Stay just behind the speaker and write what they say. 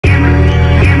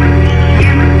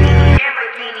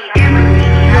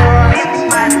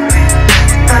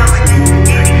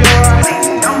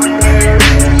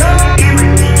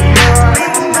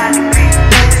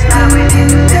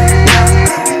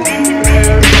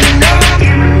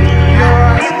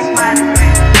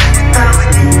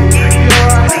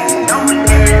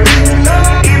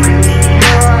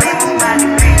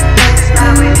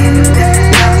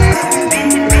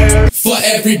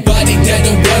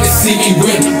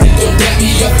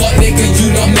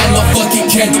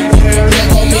kin. Don't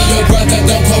call me your brother,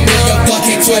 don't call me your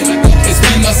fucking twin. It's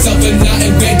me, myself, and I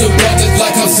invade the world just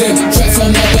like I'm Sim.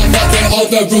 Transform motherfucking all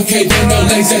the roof cave with no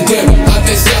laser dim. I've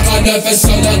been stuck on earth for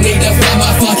so long, need to find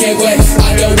my fucking way. I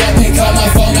don't want pick up my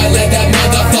phone, I let that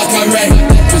motherfucker ring.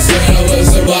 Cause when I was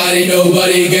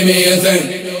nobody give me a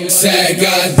thing. Sad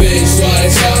God bitch,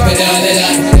 started chopping out the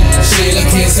line. She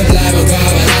looking sublime, but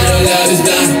I know love is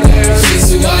blind. She's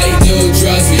too white, do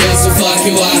drugs, we also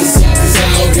fucking wise. Cause I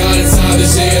don't got the time, but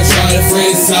she ain't trying to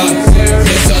freeze time.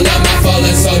 Miss all of my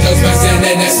fallen soldiers resting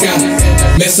in the sky.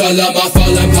 Miss all of my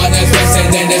fallen partners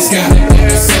resting in the sky.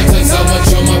 Sometimes I want to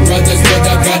show my brothers, but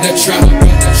I got the trap.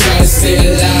 Try to stay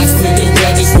alive, put the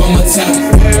world just one more time.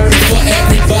 For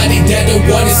everybody that don't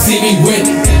wanna see me win,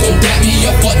 don't dap me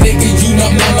up, fuck nigga, you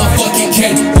not my motherfucking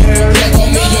kin. Don't call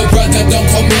me your brother, don't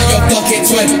call me your fucking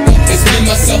twin. It's me,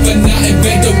 myself, and I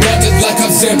invade the world just like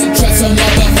I'm Sim. Transform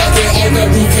motherfucking on the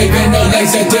roof cave and no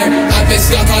laser dim. I've been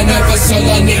stuck on earth for so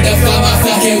long, need to find my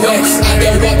fucking way. I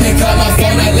don't want pick up my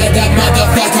phone, I let that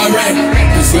motherfucker ring.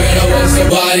 Cause when I was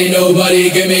nobody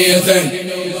give me a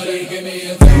thing.